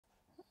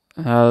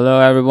Hello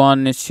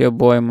everyone, it's your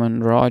boy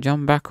Manraj.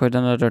 I'm back with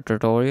another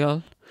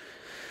tutorial.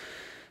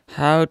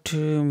 How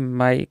to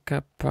make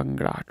a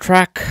Bhangra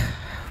track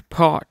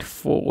part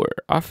 4.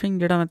 I think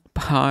that I'm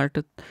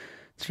part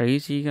 3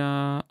 ਸੀਗਾ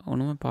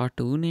ਉਹਨੂੰ ਮੈਂ part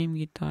 2 name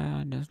ਕੀਤਾ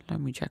ਆ. Just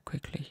let me check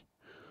quickly.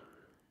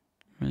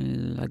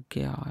 ਲੱਗ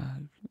ਗਿਆ.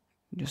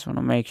 Just want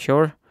to make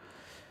sure.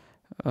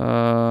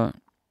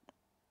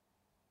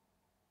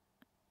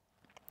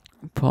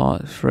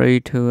 Part 3,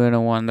 2 and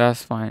 1, that's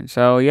fine.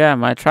 So yeah,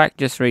 my track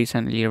just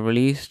recently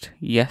released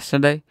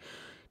yesterday.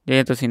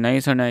 ਜੇ ਤੁਸੀਂ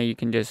ਨਹੀਂ ਸੁਣਿਆ, you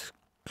can just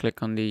click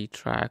on the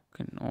track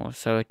and or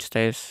search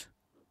this,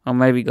 or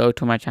maybe go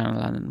to my channel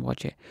and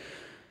watch it.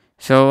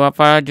 So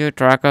ਆਪਾਂ ਅੱਜ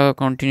track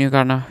continue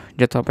ਕਰਨਾ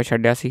ਜਿੱਥੋਂ ਆਪਾਂ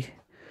ਛੱਡਿਆ ਸੀ.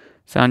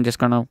 So I'm just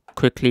gonna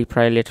quickly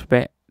play a little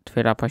bit,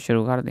 ਫਿਰ ਆਪਾਂ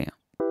ਸ਼ੁਰੂ ਕਰਦੇ ਹਾਂ.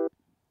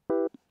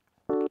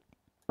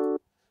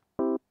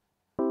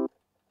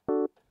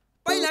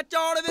 ਪਹਿਲਾਂ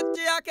ਚੌੜ ਵਿੱਚ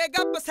ਆ ਕੇ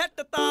ਗੱਪ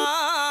ਸੱਟਤਾ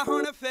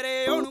ਹੁਣ ਫਿਰੇ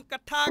ਉਹਨੂੰ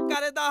ਇਕੱਠਾ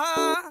ਕਰਦਾ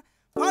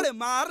ਫੜ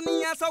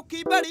ਮਾਰਨੀ ਆ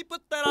ਸੌਖੀ ਬੜੀ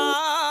ਪੁੱਤਰਾ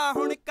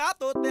ਹੁਣ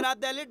ਕਾਤੋਂ ਤੇਰਾ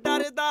ਦਿਲ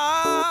ਡਰਦਾ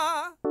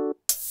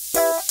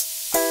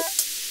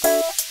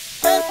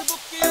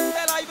ਫੇਸਬੁੱਕ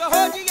ਉੱਤੇ ਲਾਈਵ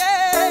ਹੋ ਜੀਏ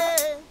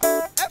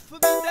ਐਫਬੀ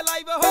ਤੇ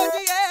ਲਾਈਵ ਹੋ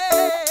ਜੀਏ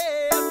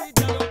ਅਸੀਂ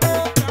ਜਦੋਂ ਕੋਈ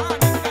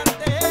ਨਹੀਂ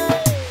ਕਰਦੇ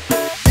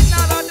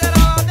ਜਿੰਨਾ ਦਾ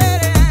ਡਰਾ ਦੇ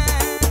ਰਹੇ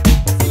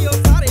ਸੀ ਉਹ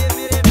ਸਾਰੇ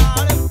ਮੇਰੇ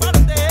ਨਾਲ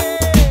ਪੜਦੇ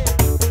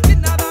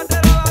ਜਿੰਨਾ ਦਾ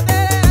ਡਰਾ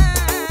ਦੇ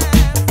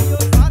ਸੀ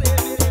ਉਹ ਸਾਰੇ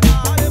ਮੇਰੇ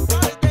ਨਾਲ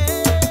ਪੜਦੇ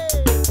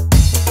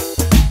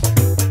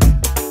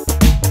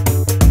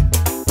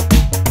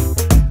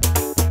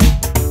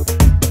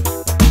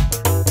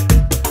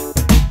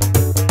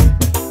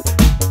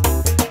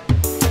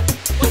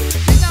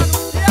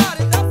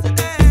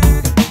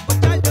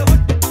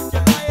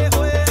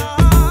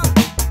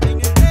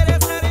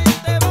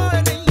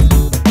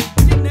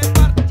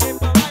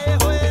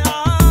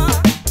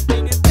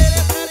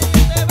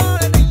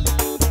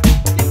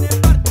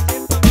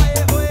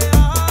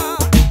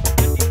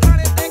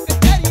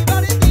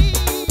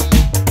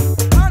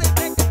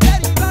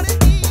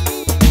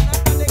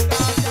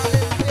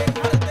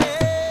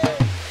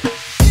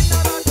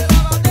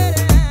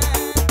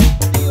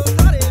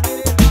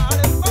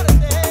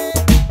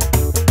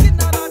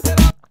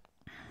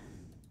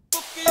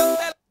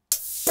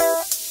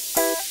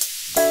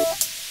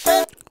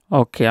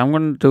Okay, I'm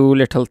gonna do a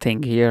little thing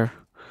here.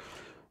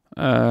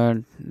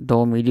 Do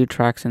MIDI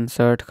tracks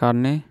insert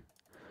karne.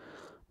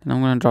 Then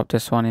I'm gonna drop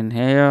this one in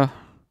here,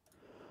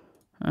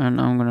 and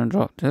I'm gonna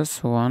drop this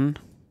one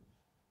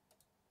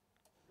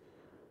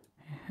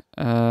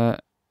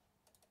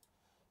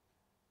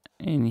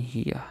in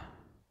here.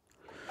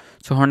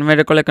 So ਹੁਣ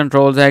ਮੇਰੇ ਕੋਲ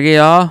controls ਹੈਗੇ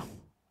ਆ.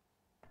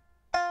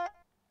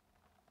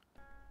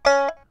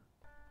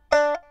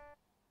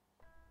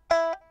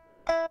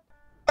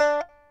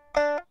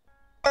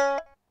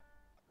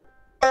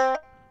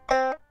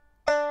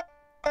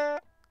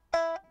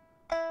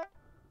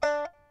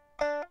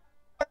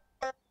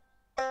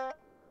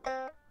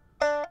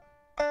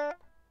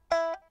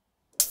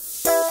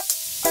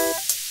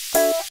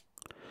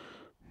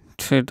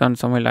 ਫਿਰ ਤੁਹਾਨੂੰ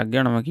ਸਮਝ ਲੱਗ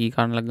ਗਿਆ ਨਾ ਮੈਂ ਕੀ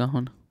ਕਰਨ ਲੱਗਾ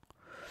ਹੁਣ.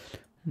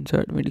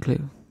 Insert MIDI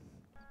clip.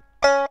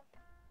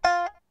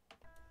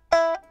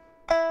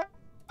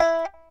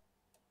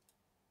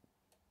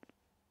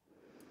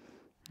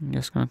 I'm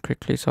just gonna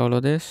quickly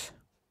solo this.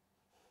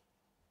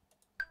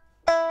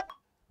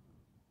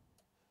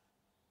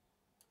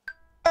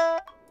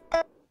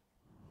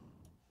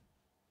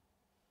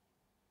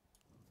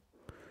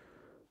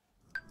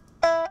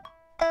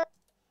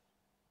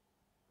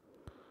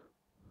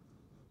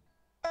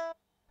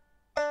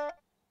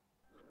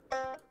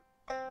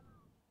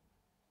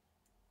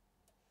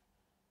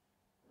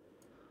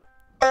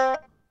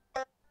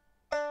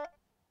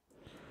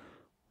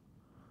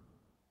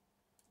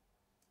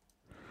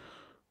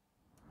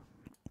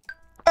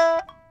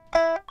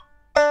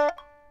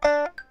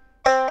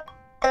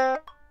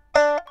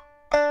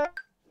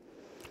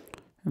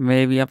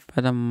 Maybe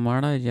ਆਪਾਂ ਦਾ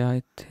ਮਾੜਾ ਜਿਹਾ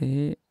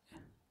ਇੱਥੇ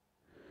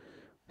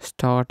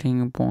starting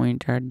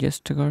point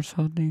adjust ਕਰ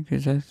ਸਕਦੇ ਹਾਂ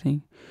because I think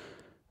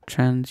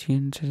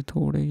transients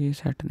ਥੋੜੇ ਜਿਹੇ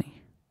set ਨਹੀਂ.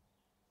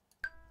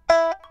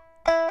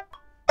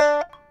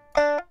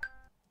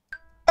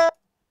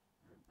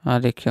 ਆ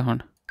ਦੇਖਿਓ ਹੁਣ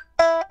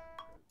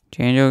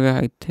ਚੇਂਜ ਹੋ ਗਿਆ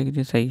ਇੱਥੇ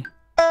ਕਿ ਸਹੀ.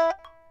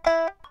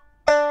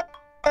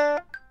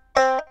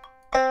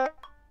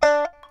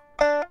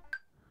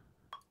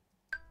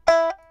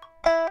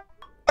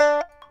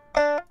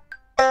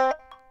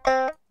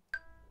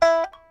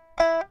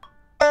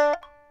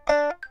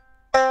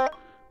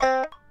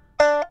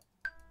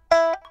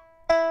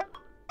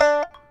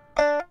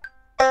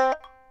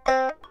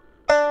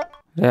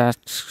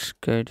 That's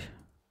good.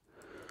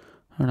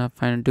 ਹੁਣ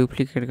ਆਪਾਂ ਇਹਨੂੰ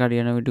ਡੁਪਲੀਕੇਟ ਕਰ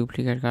ਦਿਆ, ਨਵੀਂ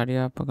ਡੁਪਲੀਕੇਟ ਕਰ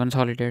ਦਿਆ, ਆਪਾਂ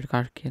ਕੰਸੋਲੀਡੇਟ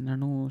ਕਰਕੇ ਇਹਨਾਂ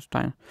ਨੂੰ ਉਸ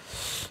ਟਾਈਮ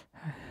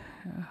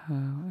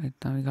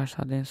ਇੱਦਾਂ ਵੀ ਕਰ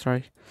ਸਕਦੇ ਹਾਂ.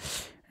 ਸੌਰੀ,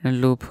 ਇਹਨੂੰ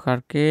ਲੂਪ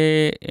ਕਰਕੇ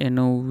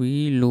ਇਹਨੂੰ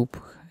ਵੀ ਲੂਪ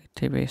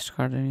ਇੱਥੇ ਪੇਸਟ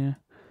ਕਰ ਦੇਣੀ ਹੈ.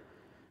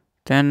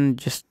 then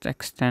just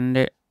extend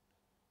it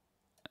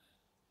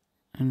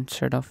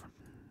instead of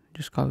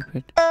just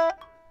copy it.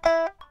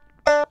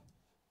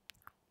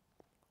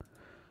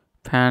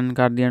 pan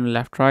ਕਰ ਦਿਆ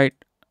left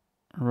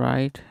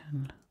right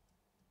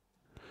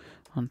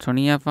ਹੁਣ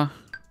ਸੁਣੀਏ ਆਪਾਂ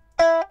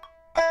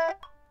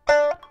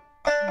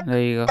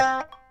there you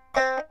go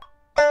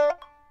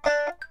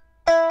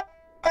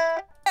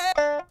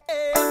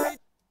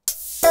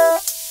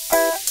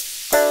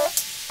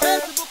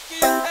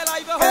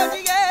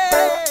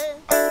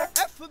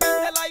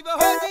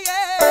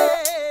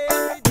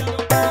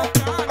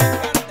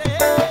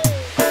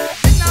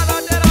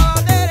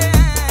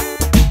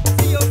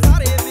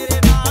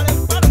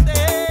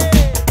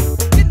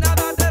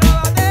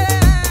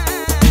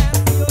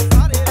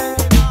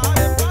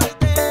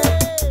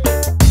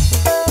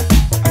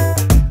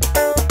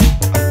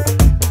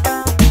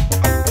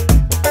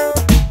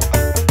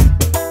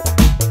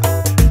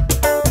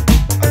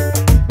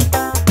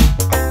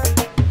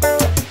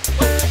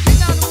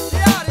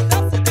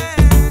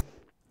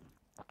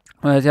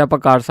वैसे आप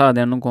कर सकते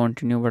हैं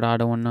continue but I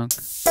don't want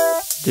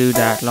to do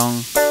that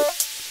long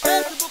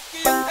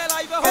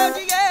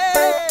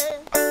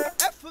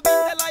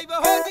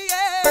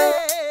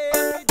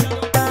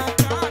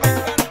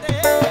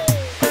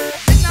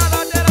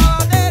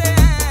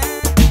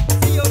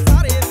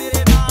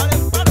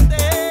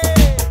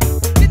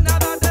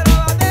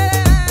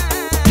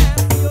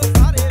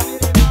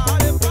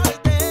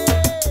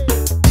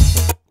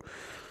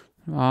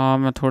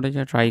मैं थोड़ा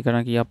जिहा ट्राई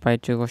करा कि आप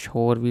कुछ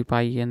होर भी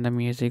पाइए इन द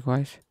म्यूजिक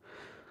वाइज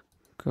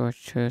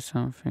कुछ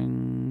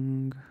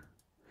समथिंग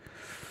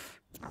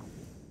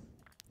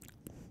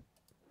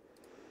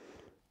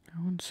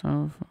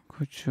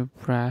कुछ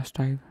ब्रास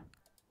टाइप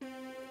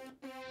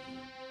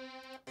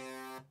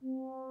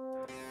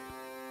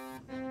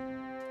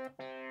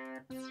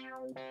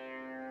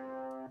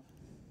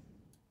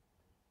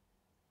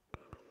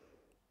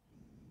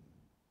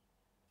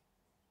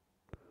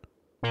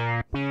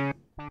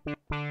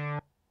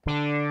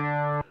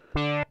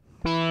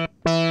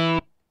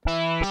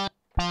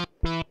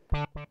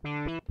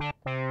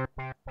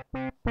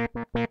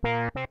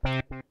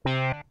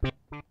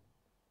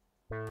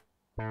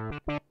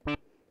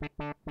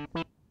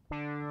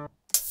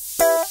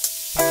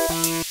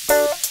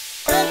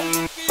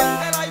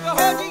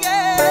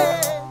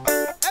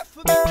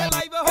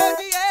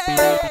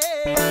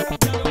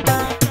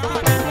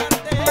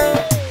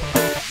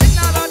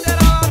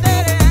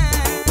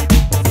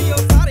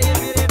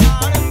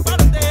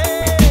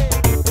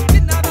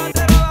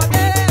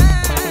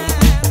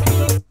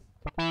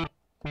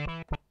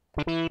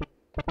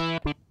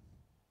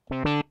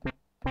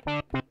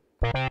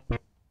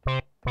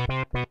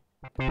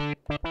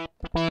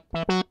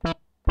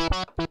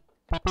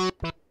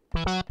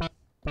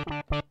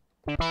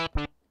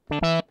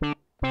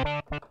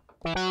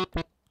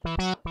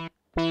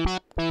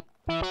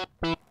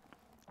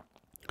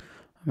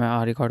मैं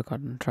आ रिकॉर्ड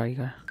करना ट्राई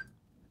कर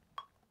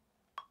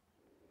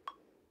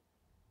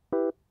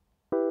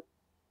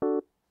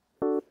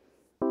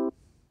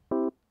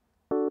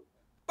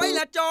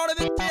ਪਹਿਲਾਂ ਚੌੜ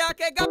ਵਿੱਚ ਆ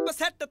ਕੇ ਗੱਪ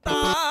ਸੱਟਤਾ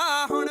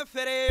ਹੁਣ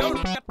ਫਿਰੇ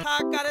ਉਹਨੂੰ ਇਕੱਠਾ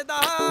ਕਰਦਾ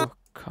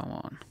come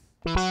on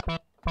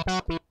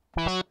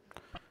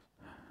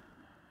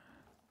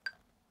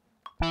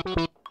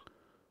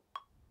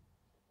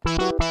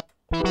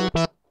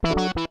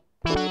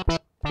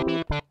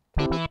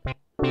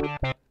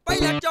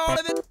ਪਹਿਲਾਂ ਚੌੜ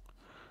ਵਿੱਚ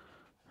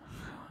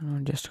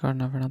एडजस्ट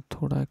करना पड़ा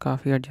थोड़ा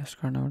काफ़ी एडजस्ट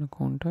करना पड़ा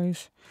क्वांटाइज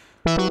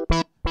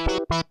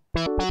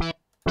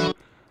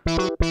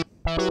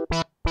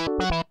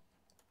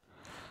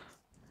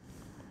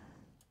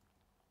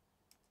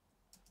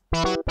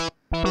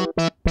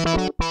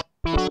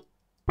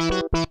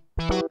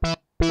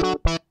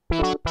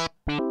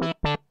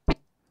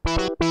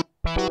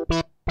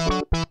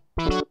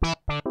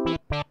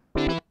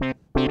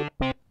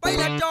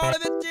ਪਹਿਲਾਂ ਚੌੜ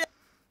ਵਿੱਚ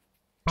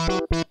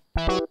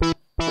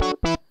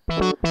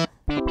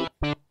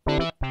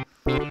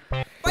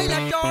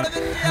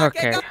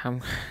Okay,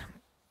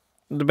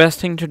 the best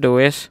thing to do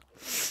is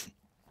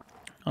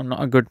I'm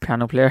not a good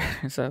piano player,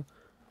 so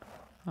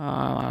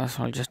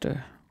I'll just do it.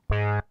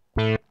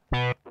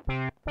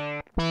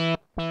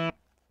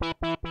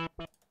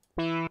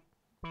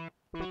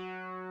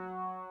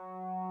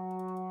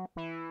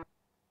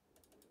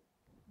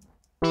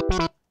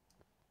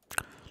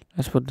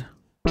 Let's put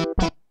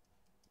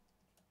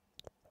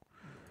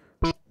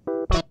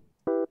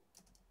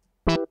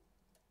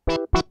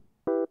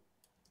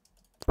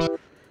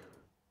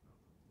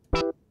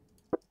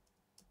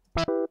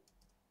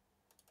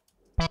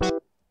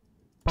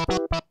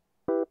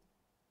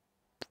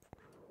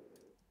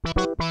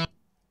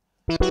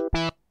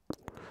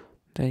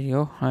there you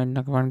go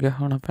इन्ना बन गया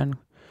हुण अपन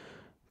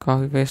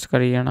काफी पेस्ट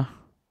करी जाना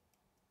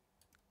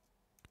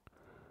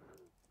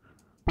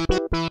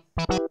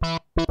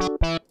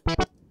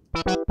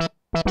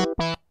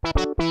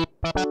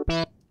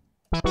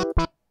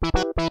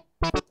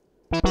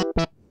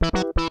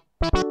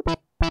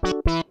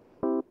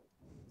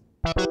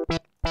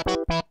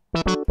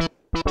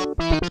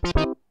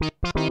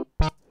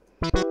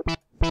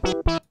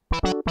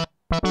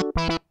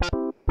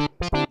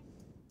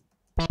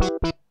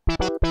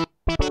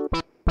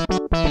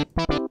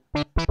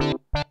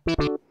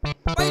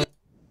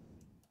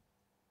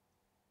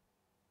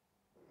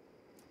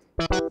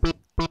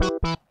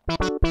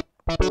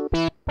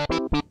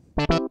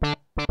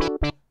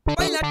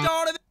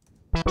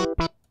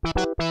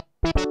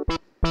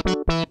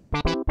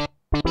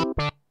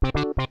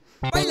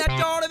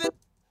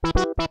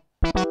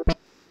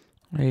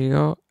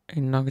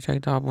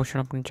चाहिए ऑप्शन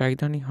अपने चाहिए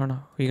नहीं हाँ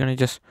we gonna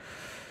just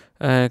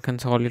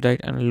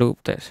consolidate and loop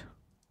this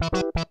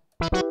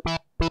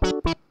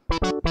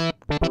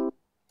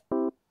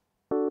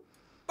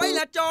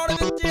ਪਹਿਲਾਂ ਚੌੜ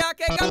ਵਿੱਚ ਆ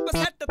ਕੇ ਗੱਪ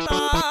ਸੱਟਦਾ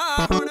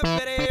ਹੁਣ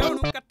ਫਿਰੇ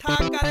ਉਹਨੂੰ ਇਕੱਠਾ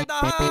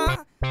ਕਰਦਾ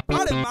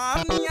ਫੜ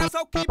ਮਾਰਨੀਆਂ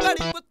ਸੌਖੀ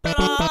ਬੜੀ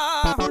ਪੁੱਤਰਾ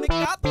ਹੁਣ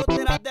ਕਾਹਤੋਂ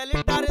ਤੇਰਾ ਦਿਲ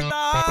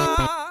ਡਰਦਾ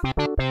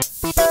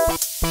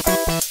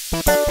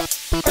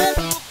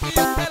ਫੇਸਬੁੱਕ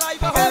ਤੇ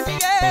ਲਾਈਵ ਹੋ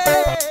ਜੀਏ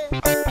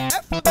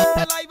ਐਫਬੀ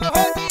ਤੇ ਲਾਈਵ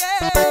ਹੋ ਜੀਏ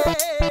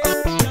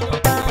ਜਦੋਂ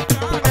ਕਾਨ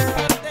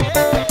ਕਰਦੇ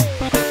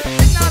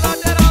ਜਿੰਨਾ ਦਾ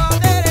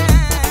ਡਰਾਉਂਦੇ ਰਹੇ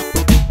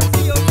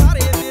ਸੀ ਉਹ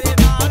ਸਾਰੇ ਮੇਰੇ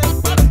ਨਾਲ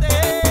ਪੜਦੇ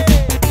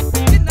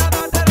ਜਿੰਨਾ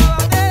ਦਾ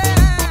ਡਰਾਉਂਦੇ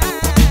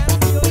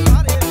ਸੀ ਉਹ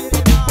ਸਾਰੇ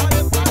ਮੇਰੇ ਨਾਲ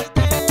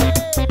ਪੜਦੇ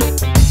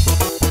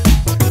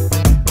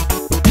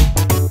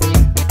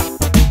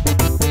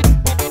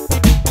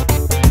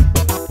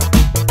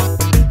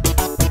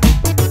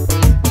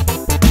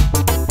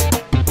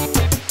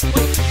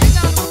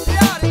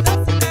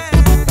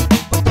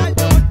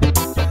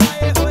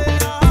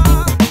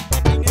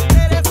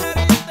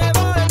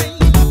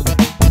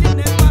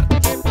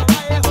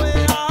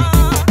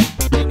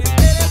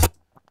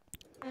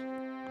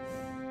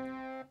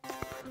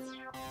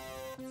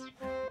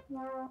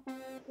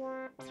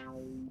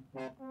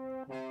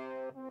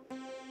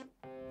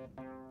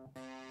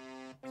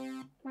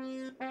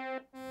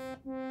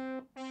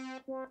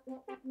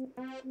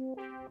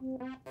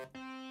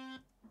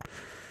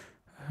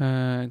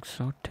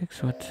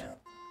exotics what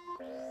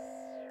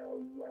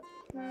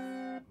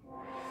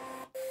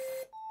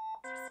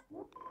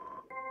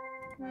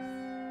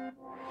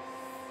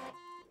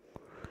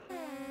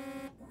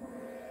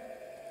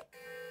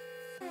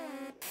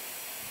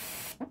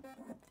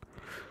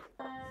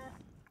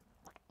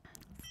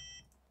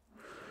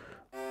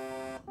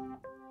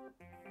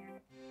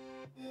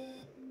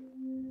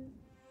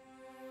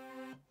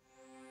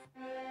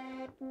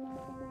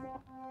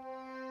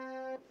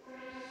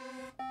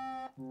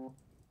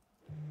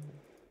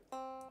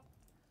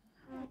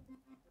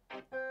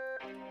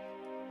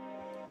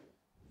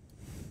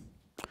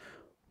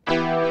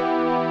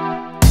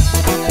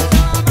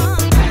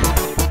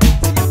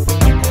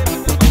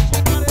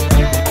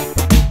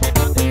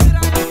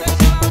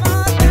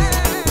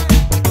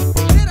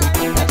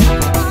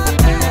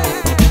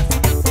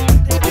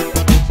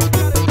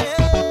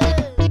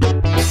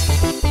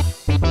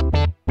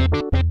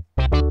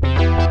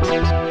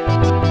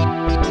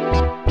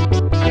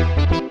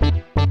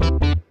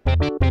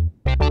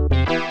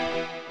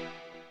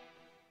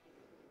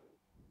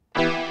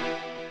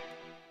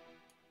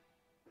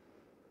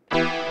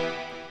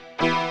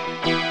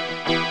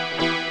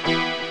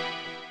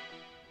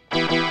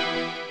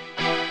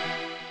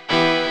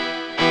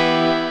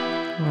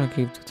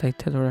keep the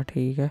ਇੱਥੇ ਥੋੜਾ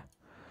ਠੀਕ ਹੈ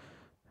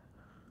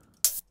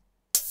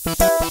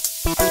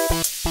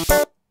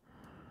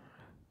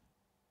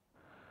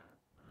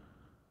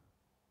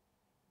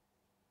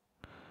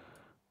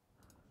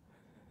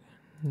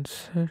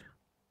insert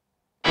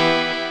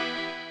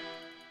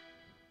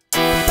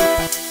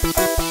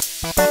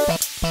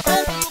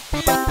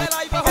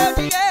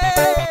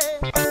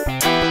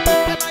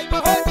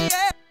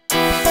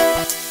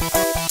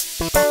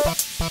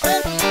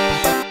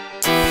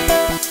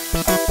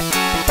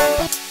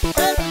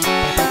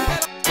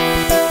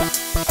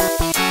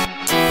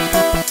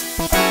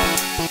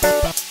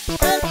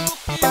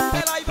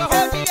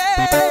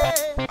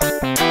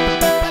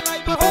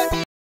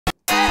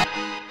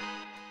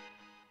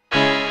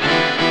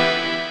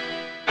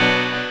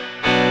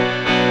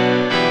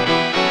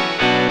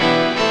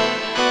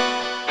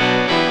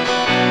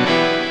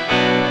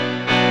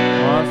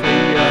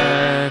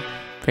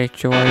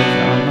picture wise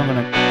I'm not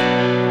gonna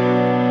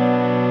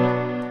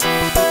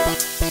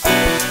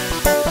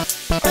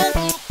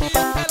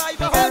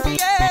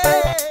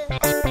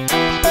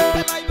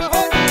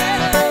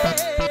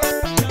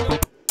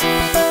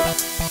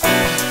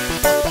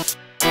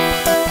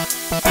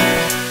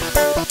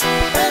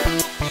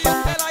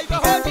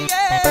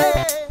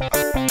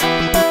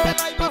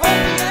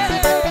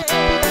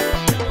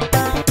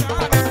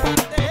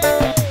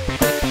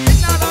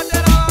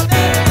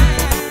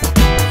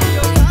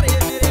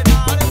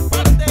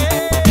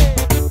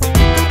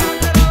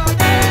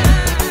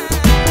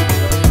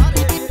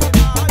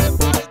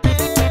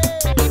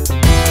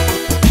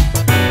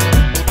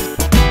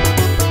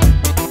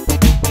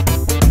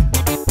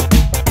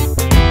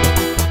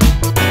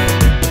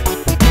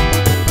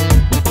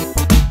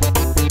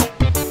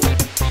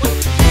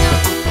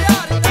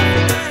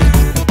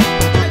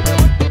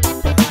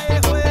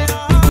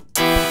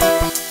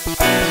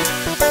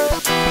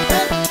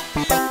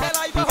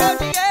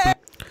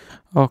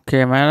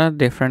okay ਮੈਂ ਨਾ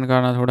ਡਿਫਰੈਂਟ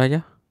ਕਰਨਾ ਥੋੜਾ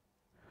ਜਿਹਾ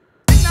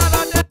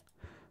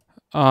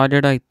ਆ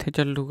ਜਿਹੜਾ ਇੱਥੇ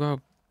ਚੱਲੂਗਾ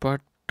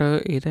ਬਟ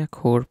ਇਹਦਾ ਇੱਕ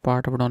ਹੋਰ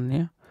ਪਾਰਟ ਬਣਾਉਂਦੇ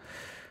ਆ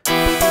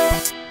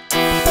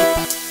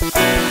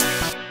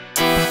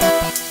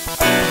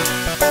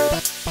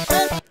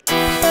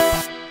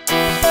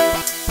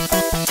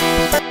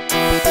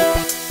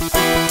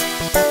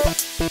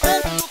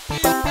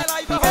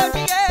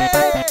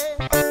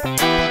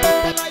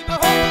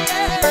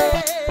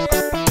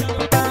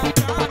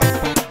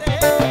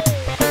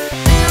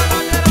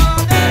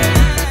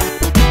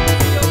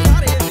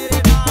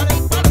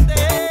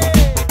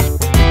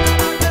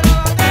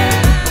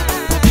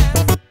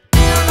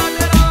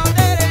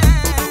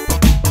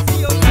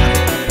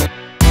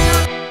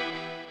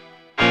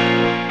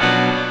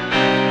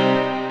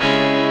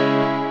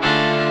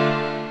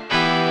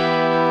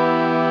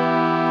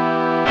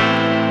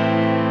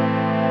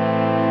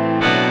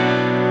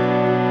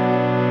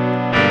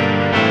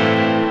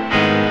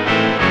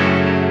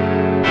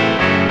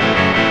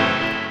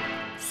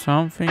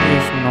something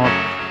is not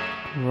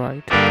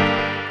right.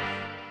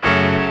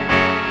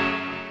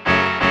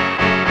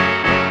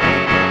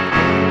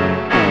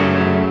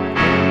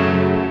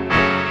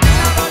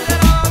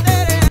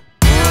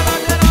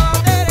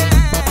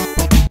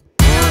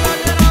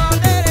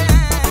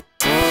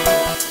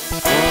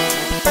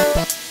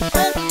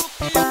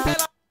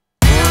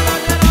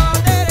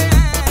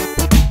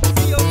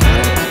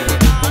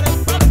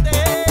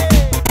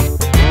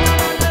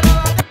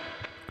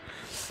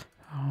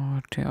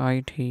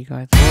 I ठीक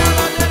है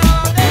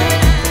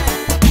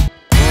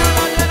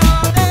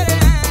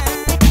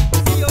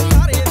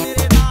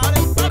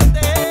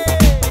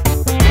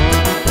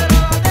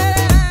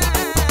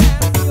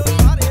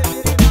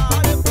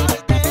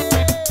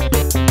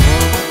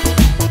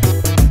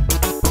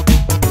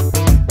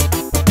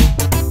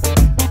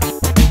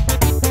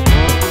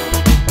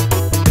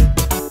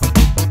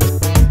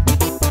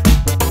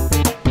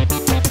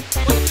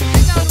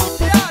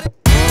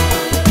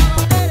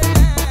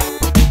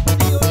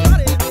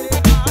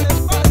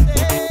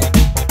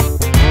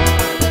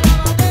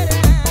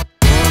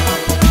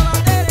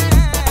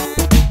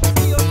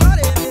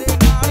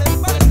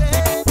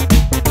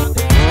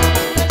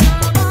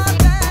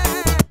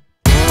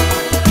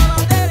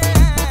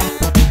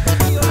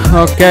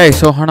ओके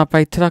सो हम आप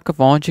इत्थे तक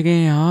पहुँच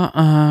गए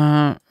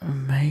हाँ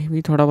मैं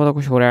भी थोड़ा बहुत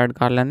कुछ होर ऐड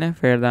कर लैने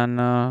फिर दैन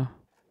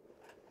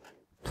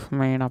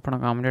मेन अपना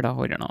काम जिहड़ा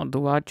हो जाना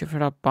उदों बाद च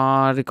फिर आप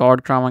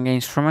रिकॉर्ड करावांगे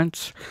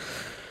इंस्ट्रूमेंट्स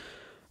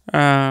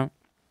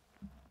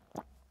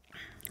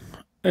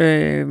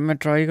मैं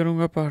ट्राई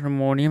करूँगा पर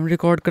हारमोनियम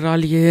रिकॉर्ड करा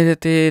लिए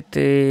ते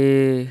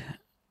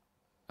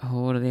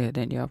होर देखते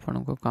हैं जी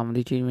अपन कोई कम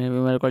दी चीज़ में भी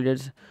मेरे को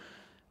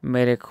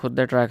मेरे खुद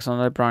दे ट्रैक्स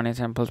होंदे पुराने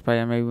सैंपल्स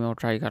पाए मैं भी वो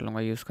ट्राई कर लूँगा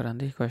यूज़ करन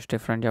दी कुछ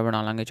डिफरेंट जा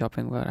बना लांगे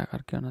चॉपिंग वगैरह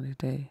करके उन्होंने दी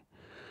ते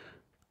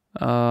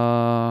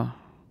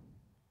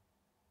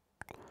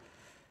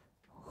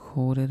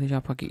होर एह्दे च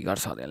आपां की कर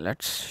सकदे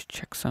let's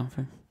check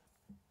something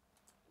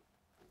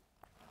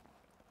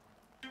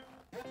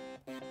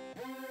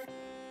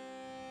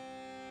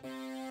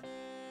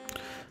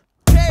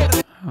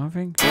I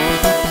think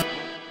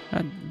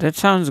that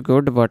sounds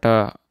good but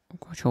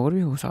कुछ और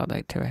भी हो सकदा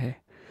इत्थे वैसे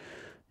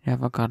जे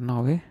आपां करना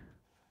होवे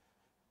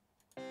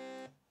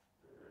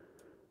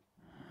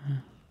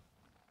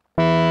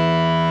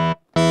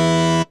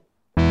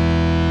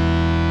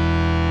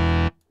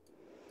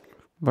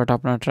बट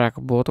अपना ट्रैक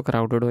बहुत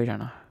क्राउडेड हो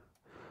जाना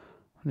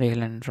देख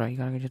लैना ट्राई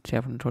करके जित्थे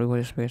अपनी थोड़ी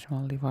बहुत स्पेस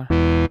मिलदी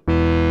पर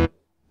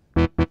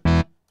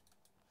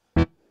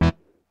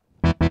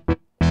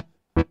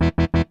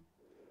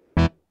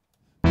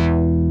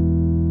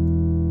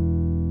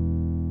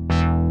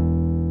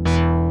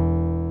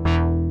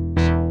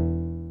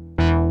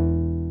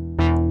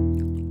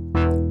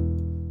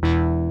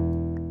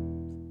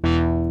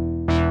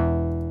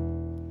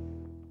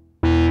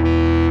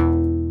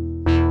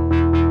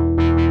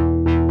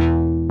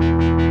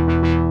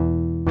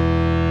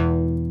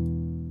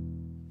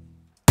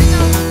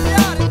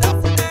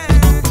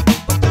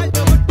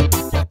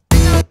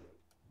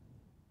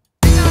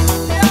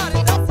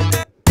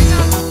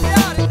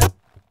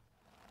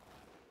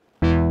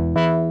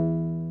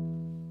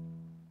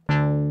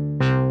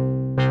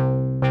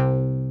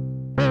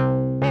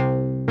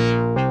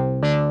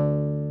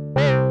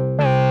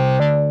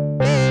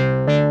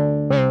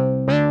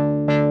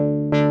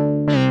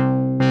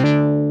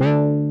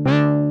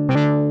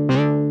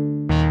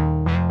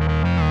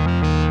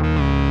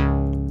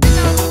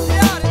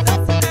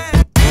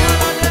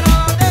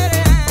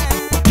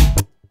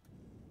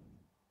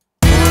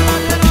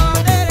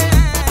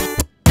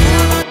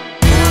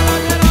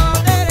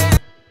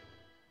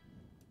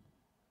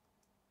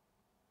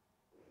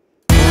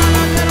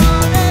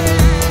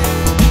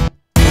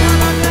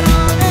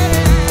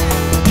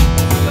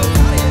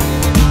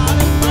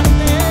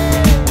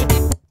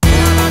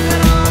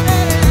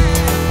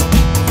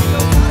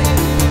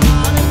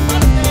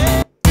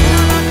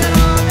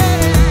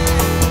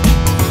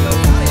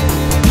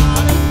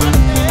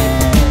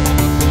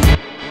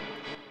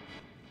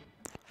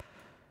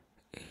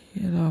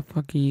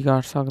ਆਪਾਂ ਕੀ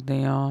ਕਰ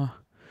ਸਕਦੇ ਹਾਂ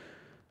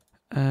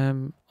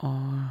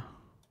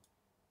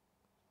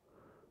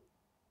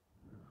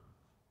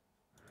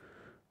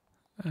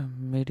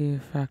ਮੇਰੇ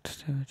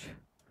ਇਫੈਕਟਸ ਦੇ ਵਿੱਚ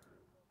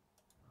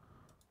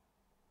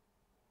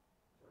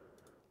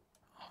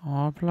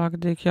आप ला के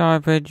देखिए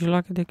आप वेज ला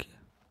के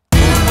देखिए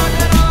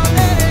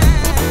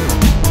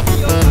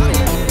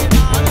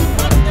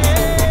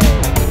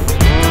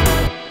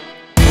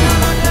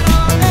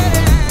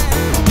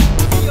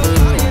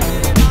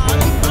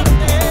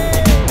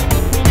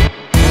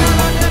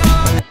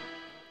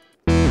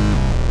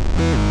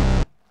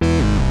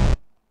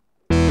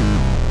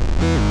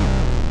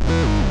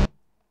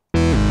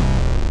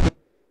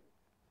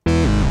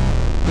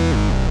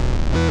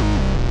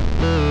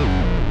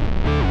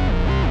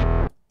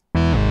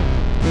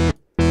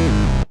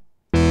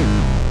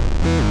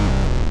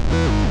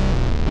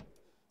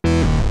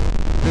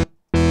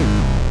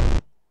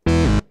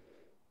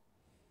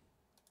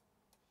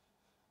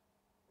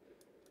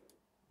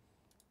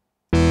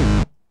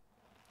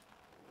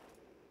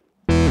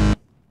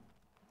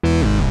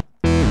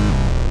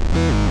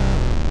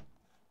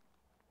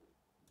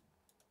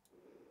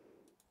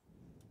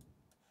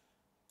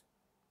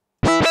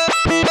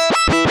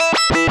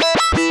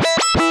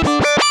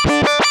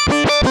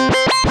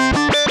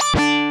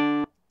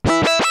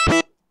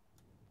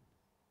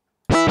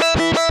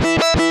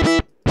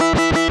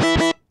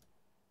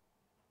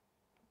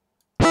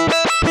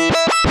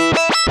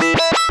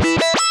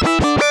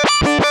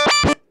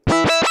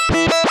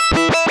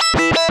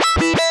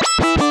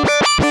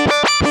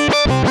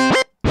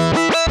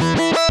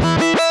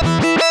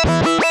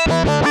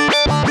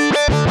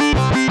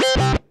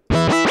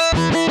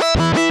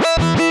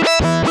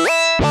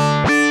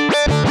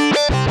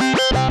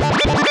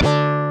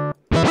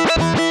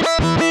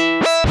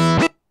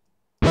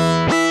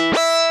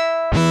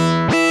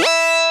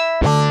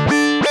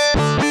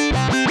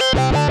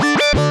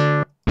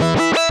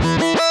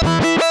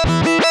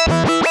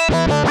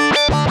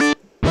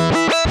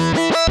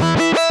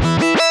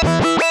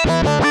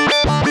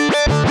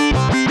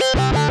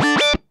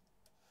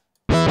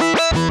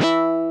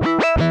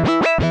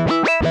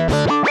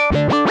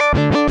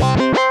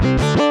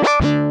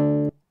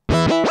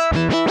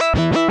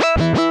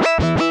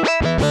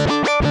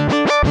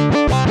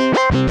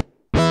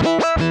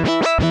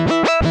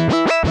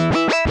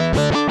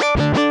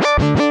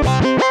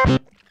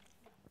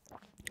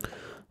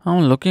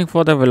I'm looking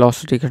for the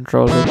velocity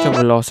control. Which of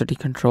velocity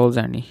controls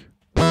any?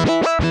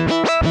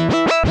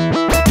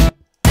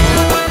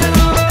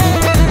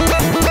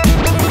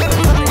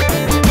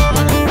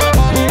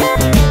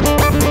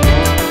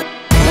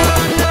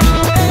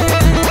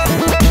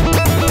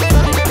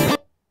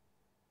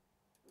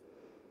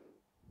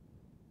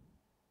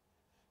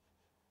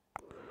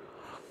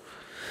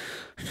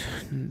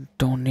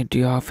 Don't need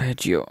to off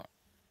edge you.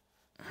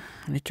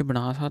 नीचे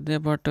बना सकते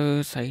हैं बट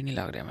सही नहीं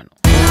लग रहा मैंने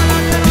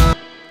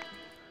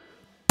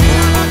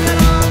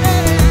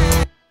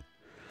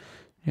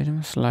जेह्ड़े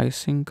मैं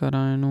स्लाइसिंग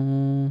करा इनू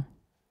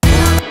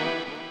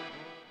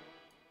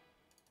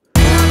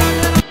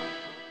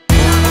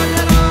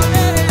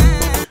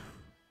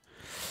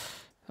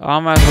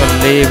मैं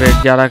लीव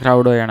इट ज़्यादा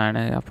क्राउड हो जाना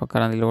इन्हें आप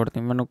करने की लोड़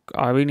नहीं मैनू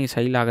आ भी नहीं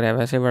सही लग रहा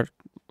वैसे but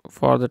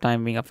for the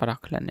time being आप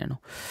रख लैने इनू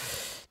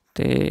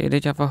ते इहदे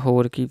च आप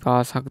होर की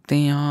पा सकते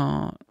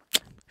हैं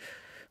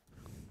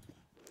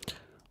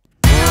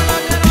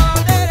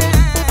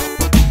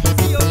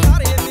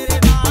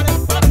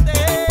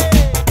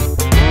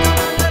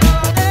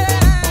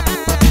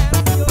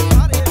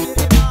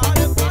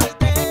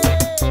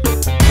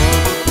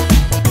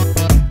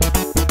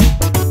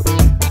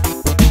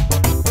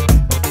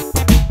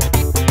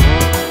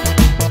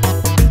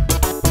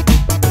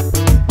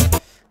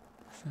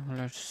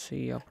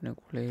सी अपने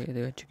कोले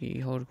इहदे विच की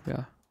होर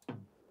पिया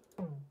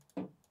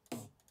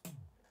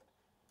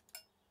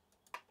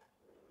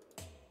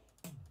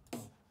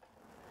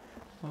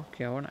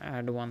Okay, I want to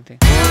add one thing.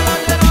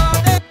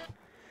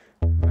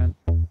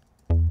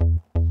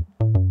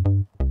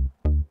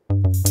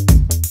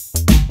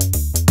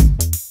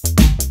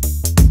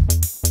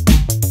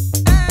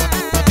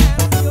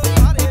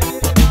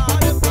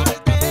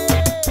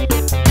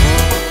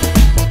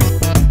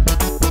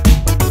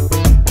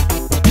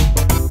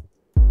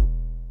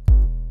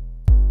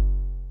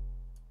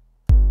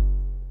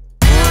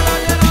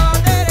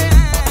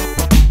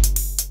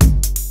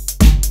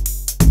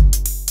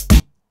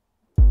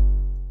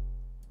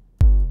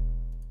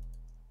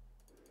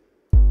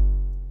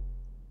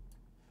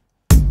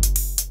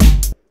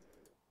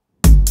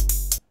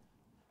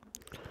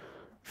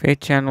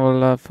 Fetch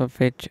envelope for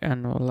fetch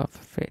envelope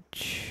for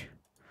fetch.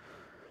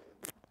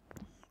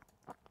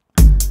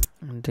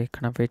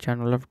 देखना fetch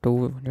envelope 2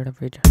 जेड़ा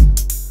fetch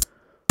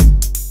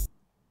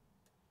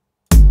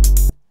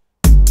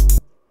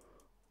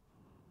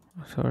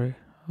sorry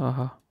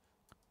aha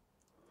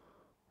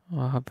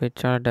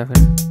fetch are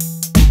definite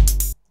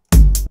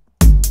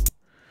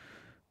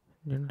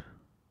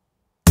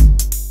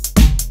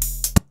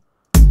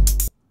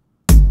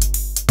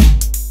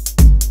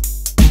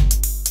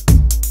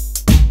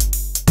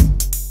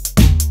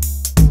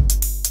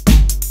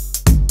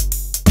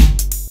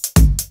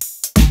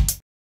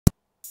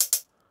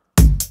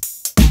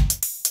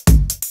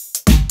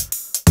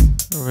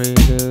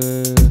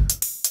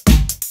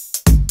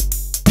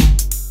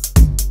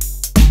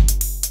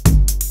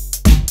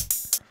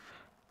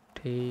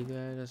ठीक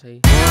है तो सही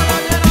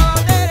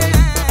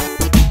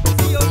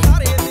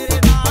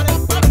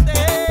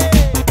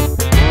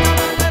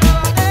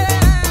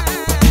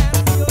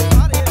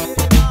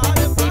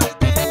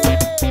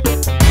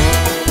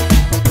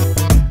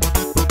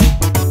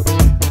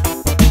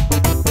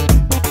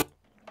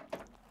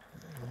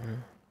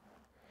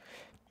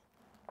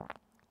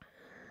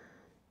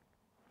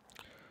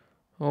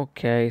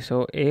ओके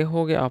सो ये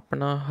हो गया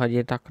अपना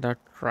हजे तक का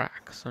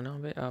ट्रैक सुना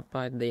वे आप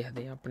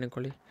देखते हैं अपने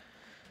को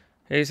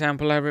ये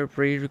सैंपल है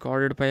प्री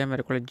रिकॉर्डेड पे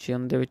मेरे को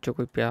जिम दे विचों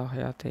कोई पिया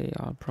होया ते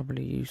I'll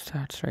probably use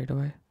that straight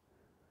away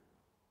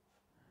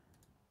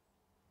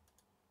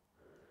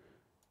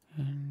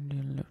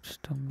Indian lips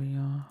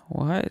tambia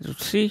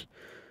what see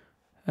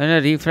and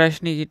a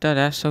refresh नहीं किया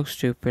that's so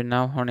stupid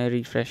now होने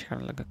refresh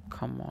करने लगा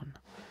come on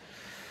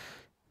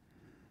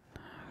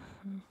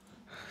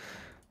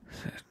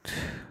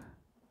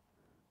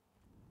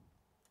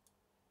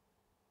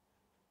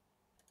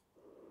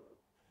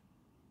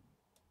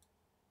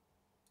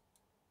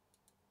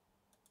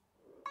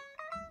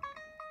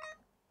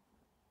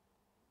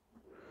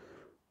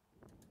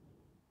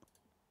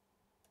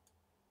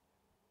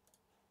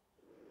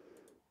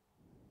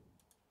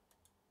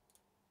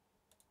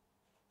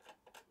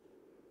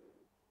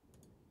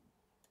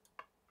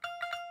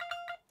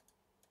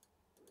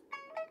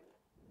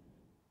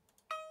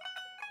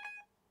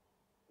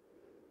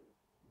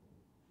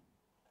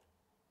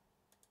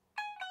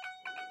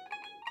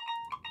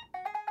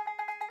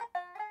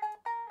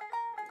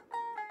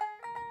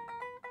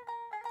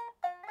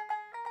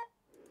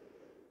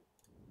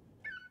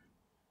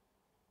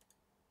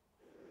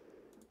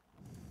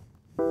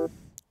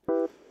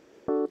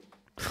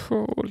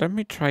So let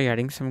me try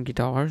adding some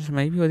guitars.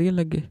 Maybe वधिया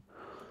लगे.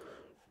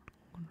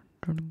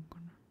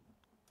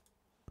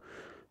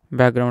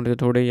 Background के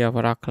थोड़े या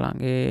पर रख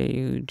लांगे.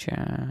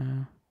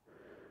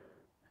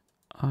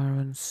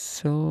 Iron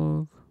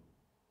silk.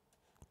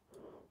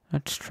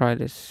 Let's try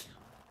this.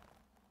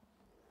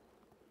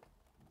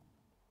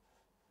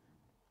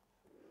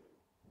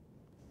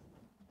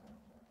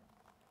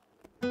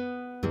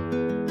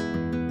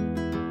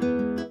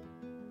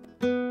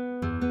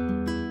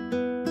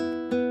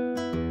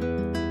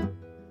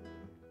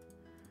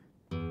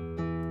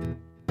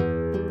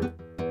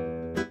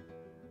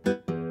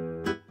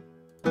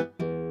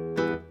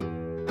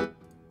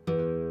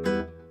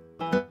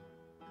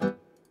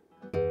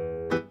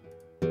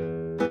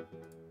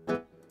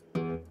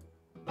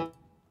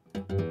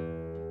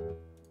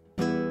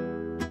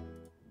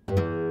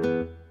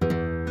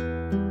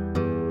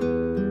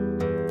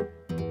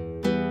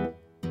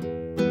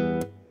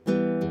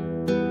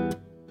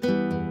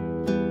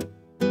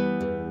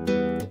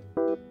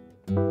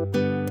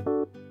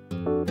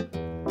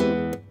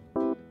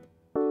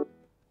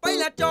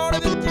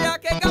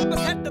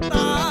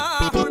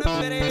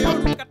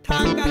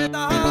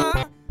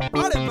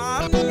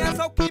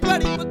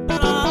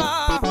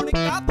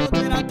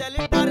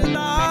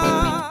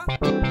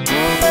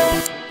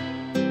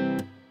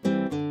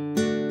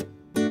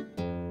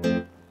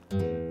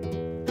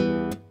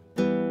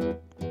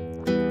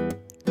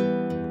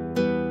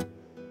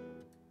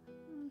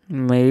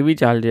 भी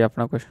चल जाए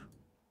अपना कुछ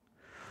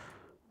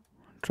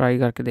ट्राई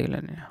करके देख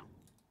लेने हैं।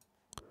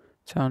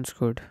 Sounds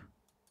good.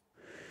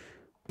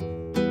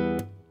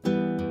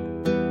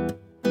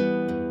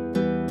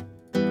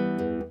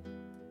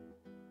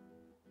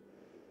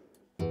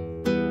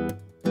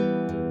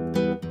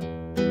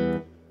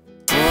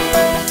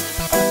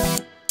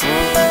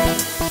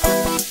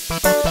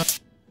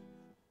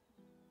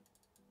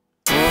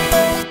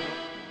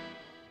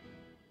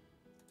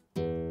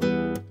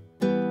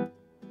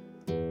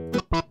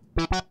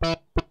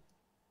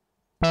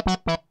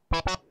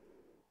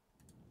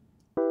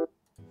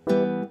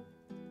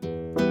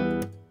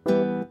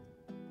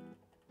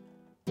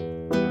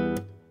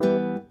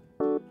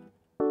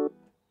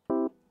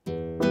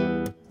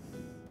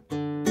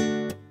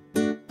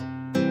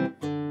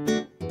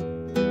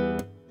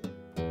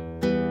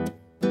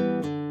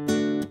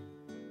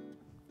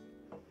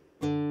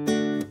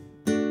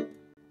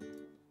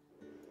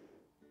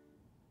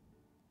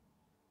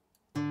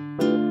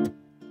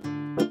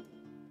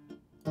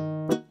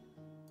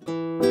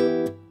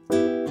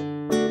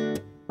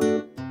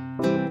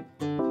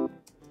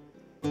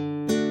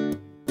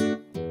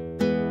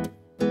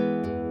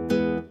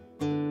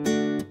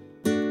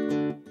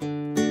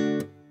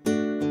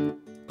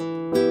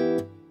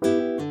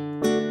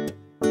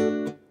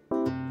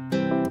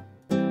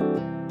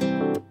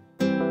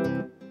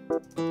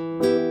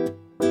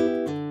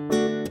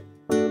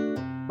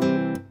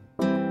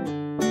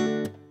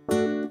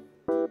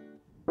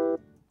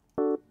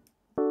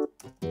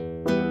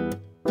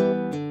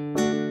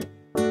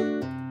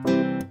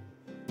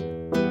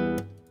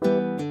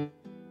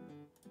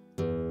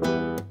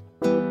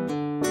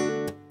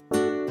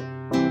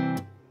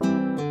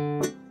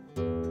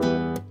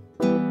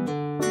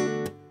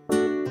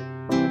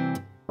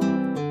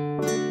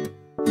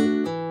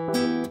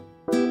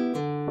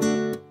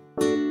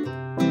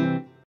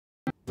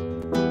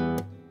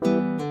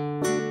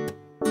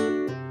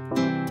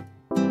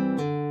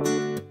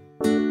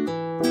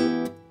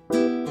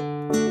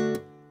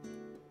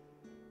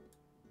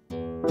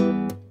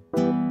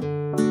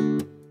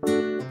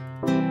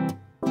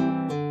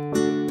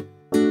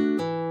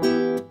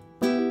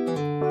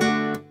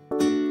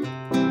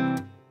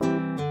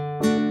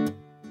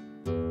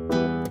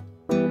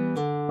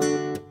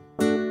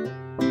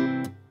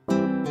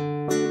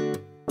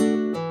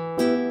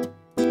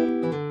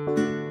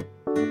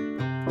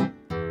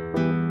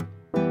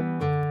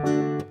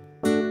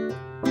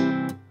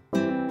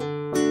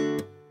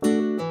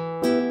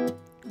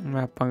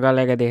 मैं पंगा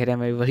लेके देख रहा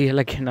मैं बढ़िया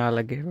लगे ना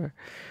लगे,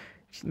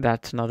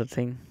 दैट्स नॉट अ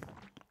थिंग।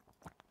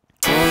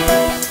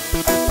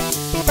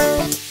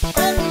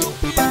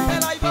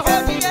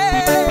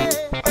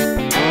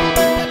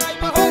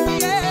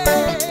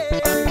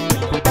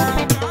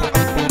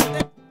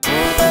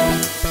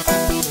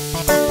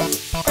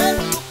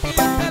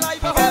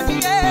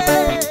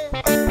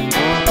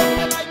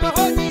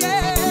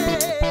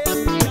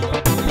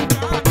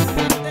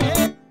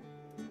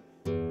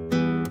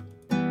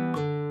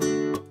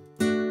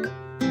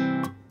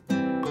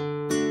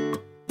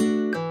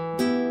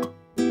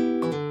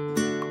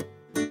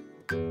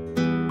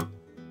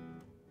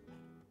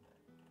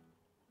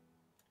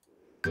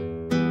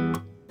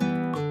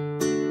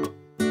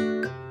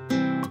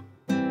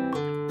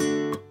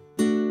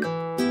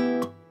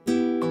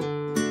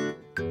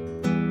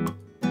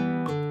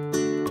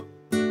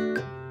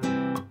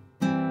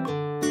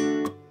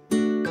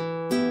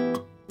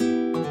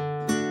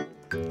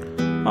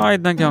 हाँ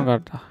इतना क्यों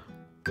करता।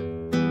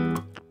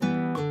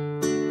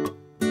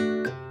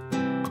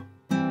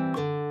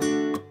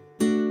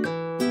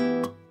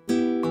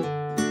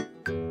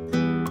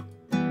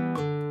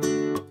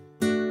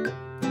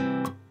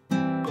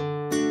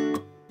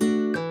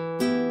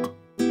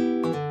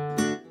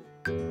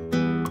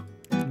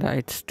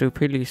 It's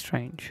stupidly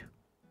strange.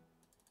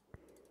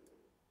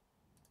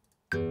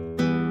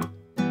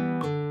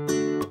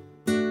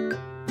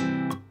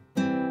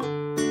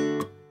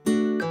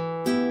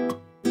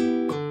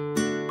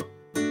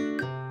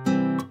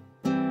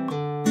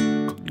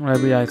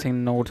 अभी आई थिंक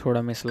नोट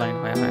थोड़ा मिसलाइन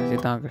हुआ है ऐसे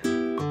ताकि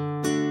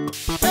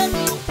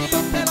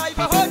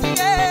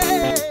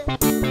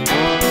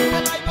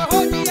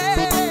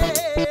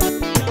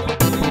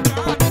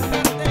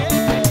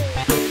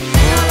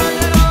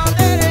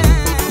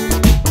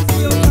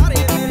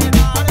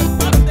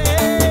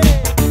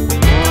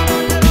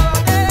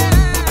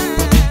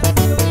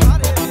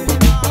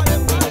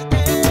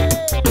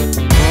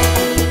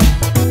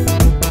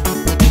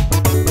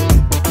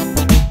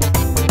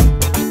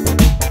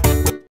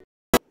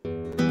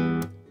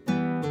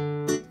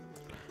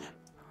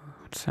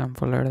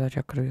सैंपल दा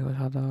चक्कर भी हो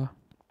सकता है।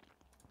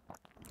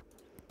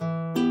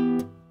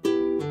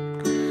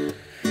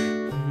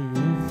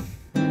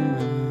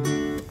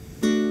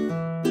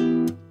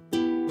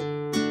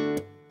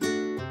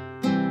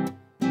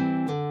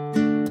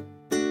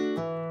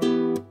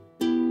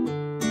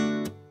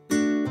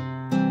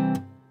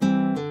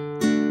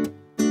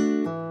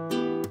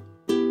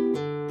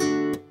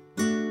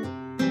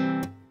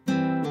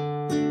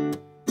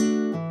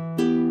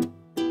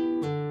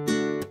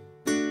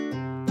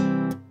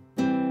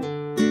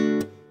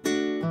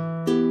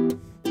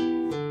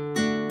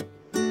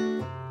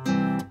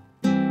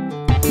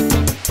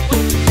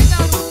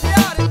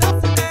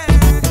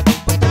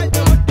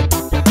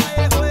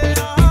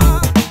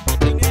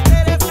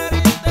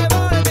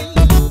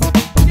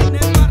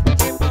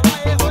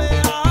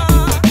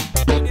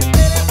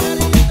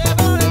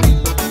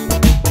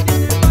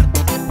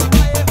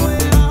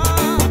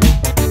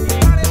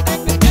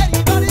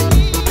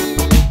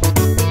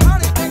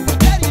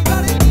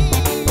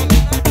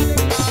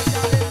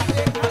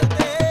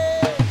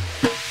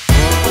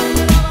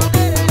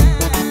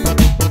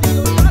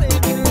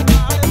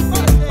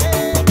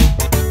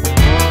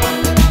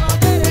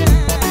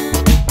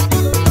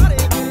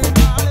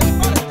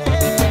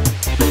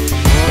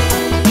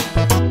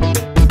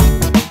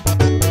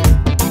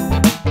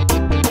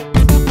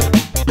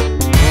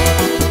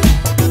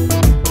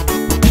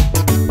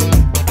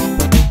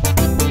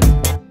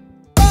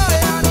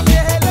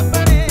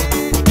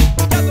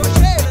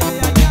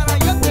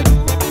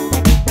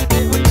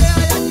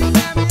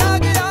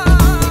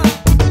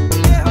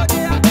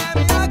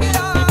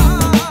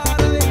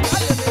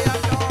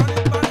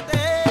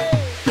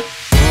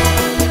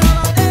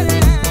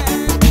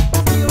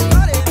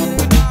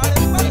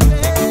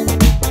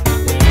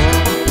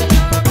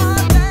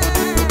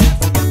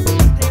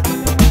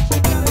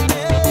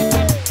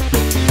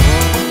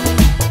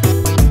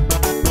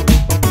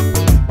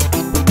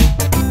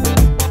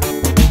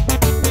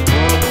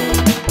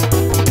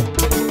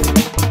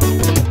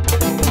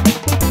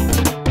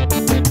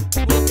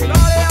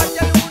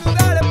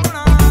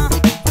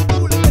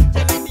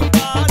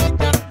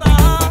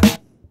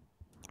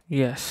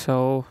 ਯੈਸ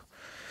ਸੋ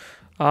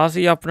ਆ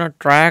ਸੀ ਆਪਣਾ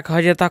ਟਰੈਕ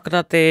ਹਜੇ ਤੱਕ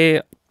ਦਾ,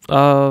 ਤੇ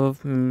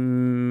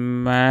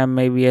ਮੈਂ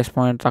ਮੇਬੀ ਇਸ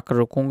ਪੁਆਇੰਟ ਤੱਕ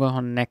ਰੁਕੂੰਗਾ।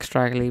 ਹੁਣ ਨੈਕਸਟ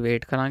ਟਰੈਕ ਲਈ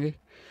ਵੇਟ ਕਰਾਂਗੇ।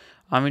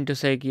 ਆਈ ਮੀਨ ਟੂ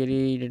ਸੇ ਕਿ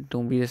ਜਿਹੜੀ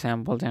ਟੂੰਬੀ ਦੇ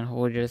ਸੈਂਪਲਸ ਐਂਡ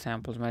ਹੋਰ ਜਿਹੜੇ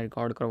ਸੈਂਪਲਸ ਮੈਂ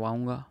ਰਿਕਾਰਡ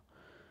ਕਰਵਾਊਂਗਾ,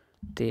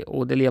 ਅਤੇ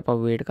ਉਹਦੇ ਲਈ ਆਪਾਂ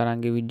ਵੇਟ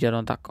ਕਰਾਂਗੇ ਵੀ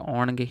ਜਦੋਂ ਤੱਕ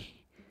ਆਉਣਗੇ,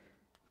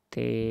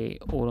 ਅਤੇ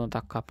ਉਦੋਂ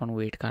ਤੱਕ ਆਪਾਂ ਨੂੰ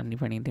ਵੇਟ ਕਰਨੀ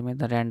ਪੈਣੀ। ਅਤੇ ਮੈਂ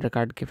ਤਾਂ ਰੈਂਡਰ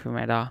ਕੱਢ ਕੇ ਫਿਰ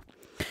ਮੈਂ ਇਹਦਾ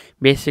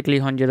ਬੇਸਿਕਲੀ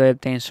ਹੁਣ ਜਦੋਂ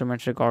ਇੱਥੇ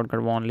ਇੰਸਟਰੂਮੈਂਟਸ ਰਿਕਾਰਡ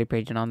ਕਰਵਾਉਣ ਲਈ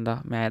ਭੇਜਣਾ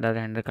ਹੁੰਦਾ, ਮੈਂ ਇਹਦਾ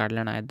ਰੈਂਡਰ ਕੱਢ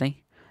ਲੈਣਾ ਇੱਦਾਂ ਹੀ,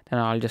 ਅਤੇ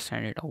ਨਾਲ ਜਸਟ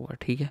ਸੈਂਡ ਇਟ ਓਵਰ,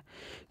 ਠੀਕ ਹੈ।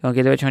 ਕਿਉਂਕਿ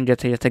ਇਹਦੇ ਵਿੱਚ ਹੁਣ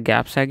ਜਿੱਥੇ ਜਿੱਥੇ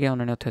ਗੈਪਸ ਹੈਗੇ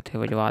ਉਹਨਾਂ ਨੇ ਉੱਥੇ ਉੱਥੇ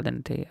ਵਜਵਾ ਦੇਣੇ।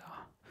 ਅਤੇ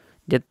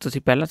ਜੇ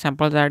ਤੁਸੀਂ ਪਹਿਲਾਂ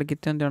ਸੈਂਪਲਸ ਐਡ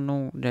ਕੀਤੇ ਹੁੰਦੇ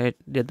ਉਹਨੂੰ,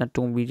 ਜਿੱਦਾਂ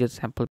ਟੂੰਬੀ ਜੇ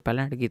ਸੈਂਪਲ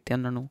ਪਹਿਲਾਂ ਐਡ ਕੀਤੇ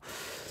ਉਹਨਾਂ ਨੂੰ,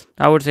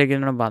 ਆਈ ਵੁੱਡ ਸੇ ਕਿ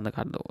ਉਹਨਾਂ ਨੂੰ ਬੰਦ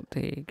ਕਰ ਦਿਓ।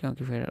 ਅਤੇ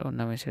ਕਿਉਂਕਿ ਫਿਰ ਉਹ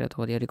ਨਵੇਂ ਸਿਰੇ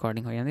ਤੋਂ ਵਧੀਆ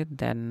ਰਿਕਾਰਡਿੰਗ ਹੋ ਜਾਂਦੀ।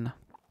 ਦੈਨ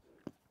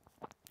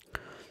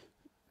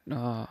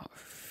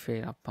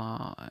ਫਿਰ ਆਪਾਂ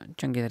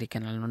ਚੰਗੇ ਤਰੀਕੇ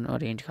ਨਾਲ ਉਹਨੂੰ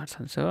ਅਰੇਂਜ ਕਰ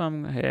ਸਕਦੇ। ਸੋ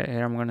ਆਮ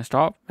ਗੋਇੰ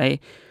ਸਟਾਪ।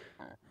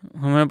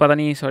 ਹੁਣ ਮੈਨੂੰ ਪਤਾ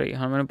ਨਹੀਂ, ਸੋਰੀ,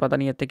 ਹੁਣ ਮੈਨੂੰ ਪਤਾ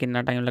ਨਹੀਂ ਇੱਥੇ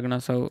ਕਿੰਨਾ ਟਾਈਮ ਲੱਗਣਾ।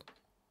 ਸੋ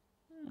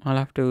I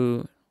have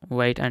to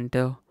wait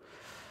until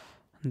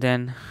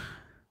then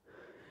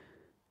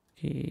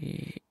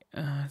ਕਿ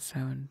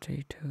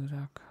 72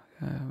 ਤੱਕ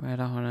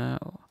ਮੇਰਾ ਹੁਣ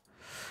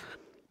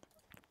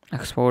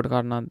ਐਕਸਪੋਰਟ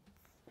ਕਰਨਾ,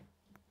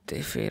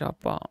 ਅਤੇ ਫਿਰ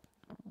ਆਪਾਂ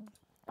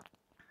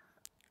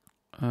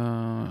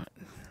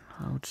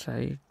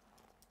ਆਊਟਸਾਈਡ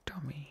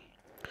ਟਮੀ,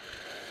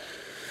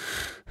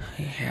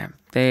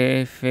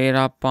 ਅਤੇ ਫਿਰ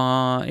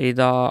ਆਪਾਂ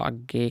ਇਹਦਾ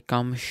ਅੱਗੇ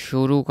ਕੰਮ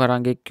ਸ਼ੁਰੂ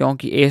ਕਰਾਂਗੇ।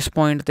 ਕਿਉਂਕਿ ਇਸ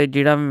ਪੁਆਇੰਟ 'ਤੇ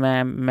ਜਿਹੜਾ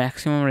ਮੈਂ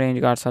ਮੈਕਸੀਮਮ ਅਰੇਂਜ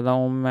ਕਰ ਸਕਦਾ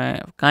ਉਹ ਮੈਂ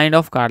ਕਾਇੰਡ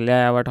ਆਫ ਕਰ ਲਿਆ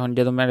ਹੈ। ਬਟ ਹੁਣ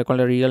ਜਦੋਂ ਮੇਰੇ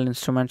ਕੋਲ ਰੀਅਲ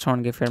ਇੰਸਟਰੂਮੈਂਟਸ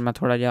ਹੋਣਗੇ ਫਿਰ ਮੈਂ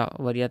ਥੋੜ੍ਹਾ ਜਿਹਾ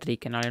ਵਧੀਆ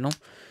ਤਰੀਕੇ ਨਾਲ ਇਹਨੂੰ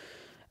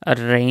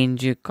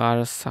ਅਰੇਂਜ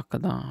ਕਰ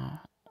ਸਕਦਾ।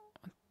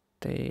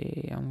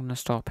 ਅਤੇ ਆਮ going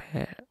stop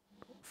hair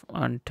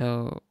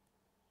until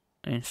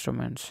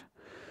instruments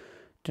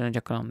ਜਿਹਨਾਂ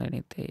ਚੱਕਰ ਆਉਂਦੇ ਨੇ।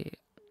 ਅਤੇ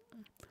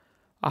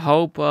I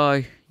hope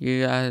you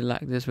guys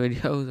like this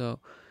video, so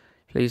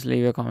please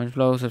leave a comment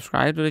below,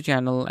 subscribe to the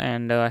channel,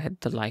 and hit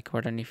the like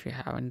button if you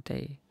haven't.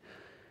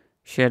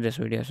 Share this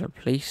video as well,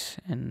 please,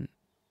 and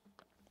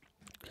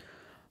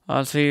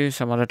I'll see you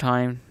some other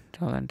time.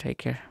 Till then, take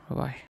care. Bye bye.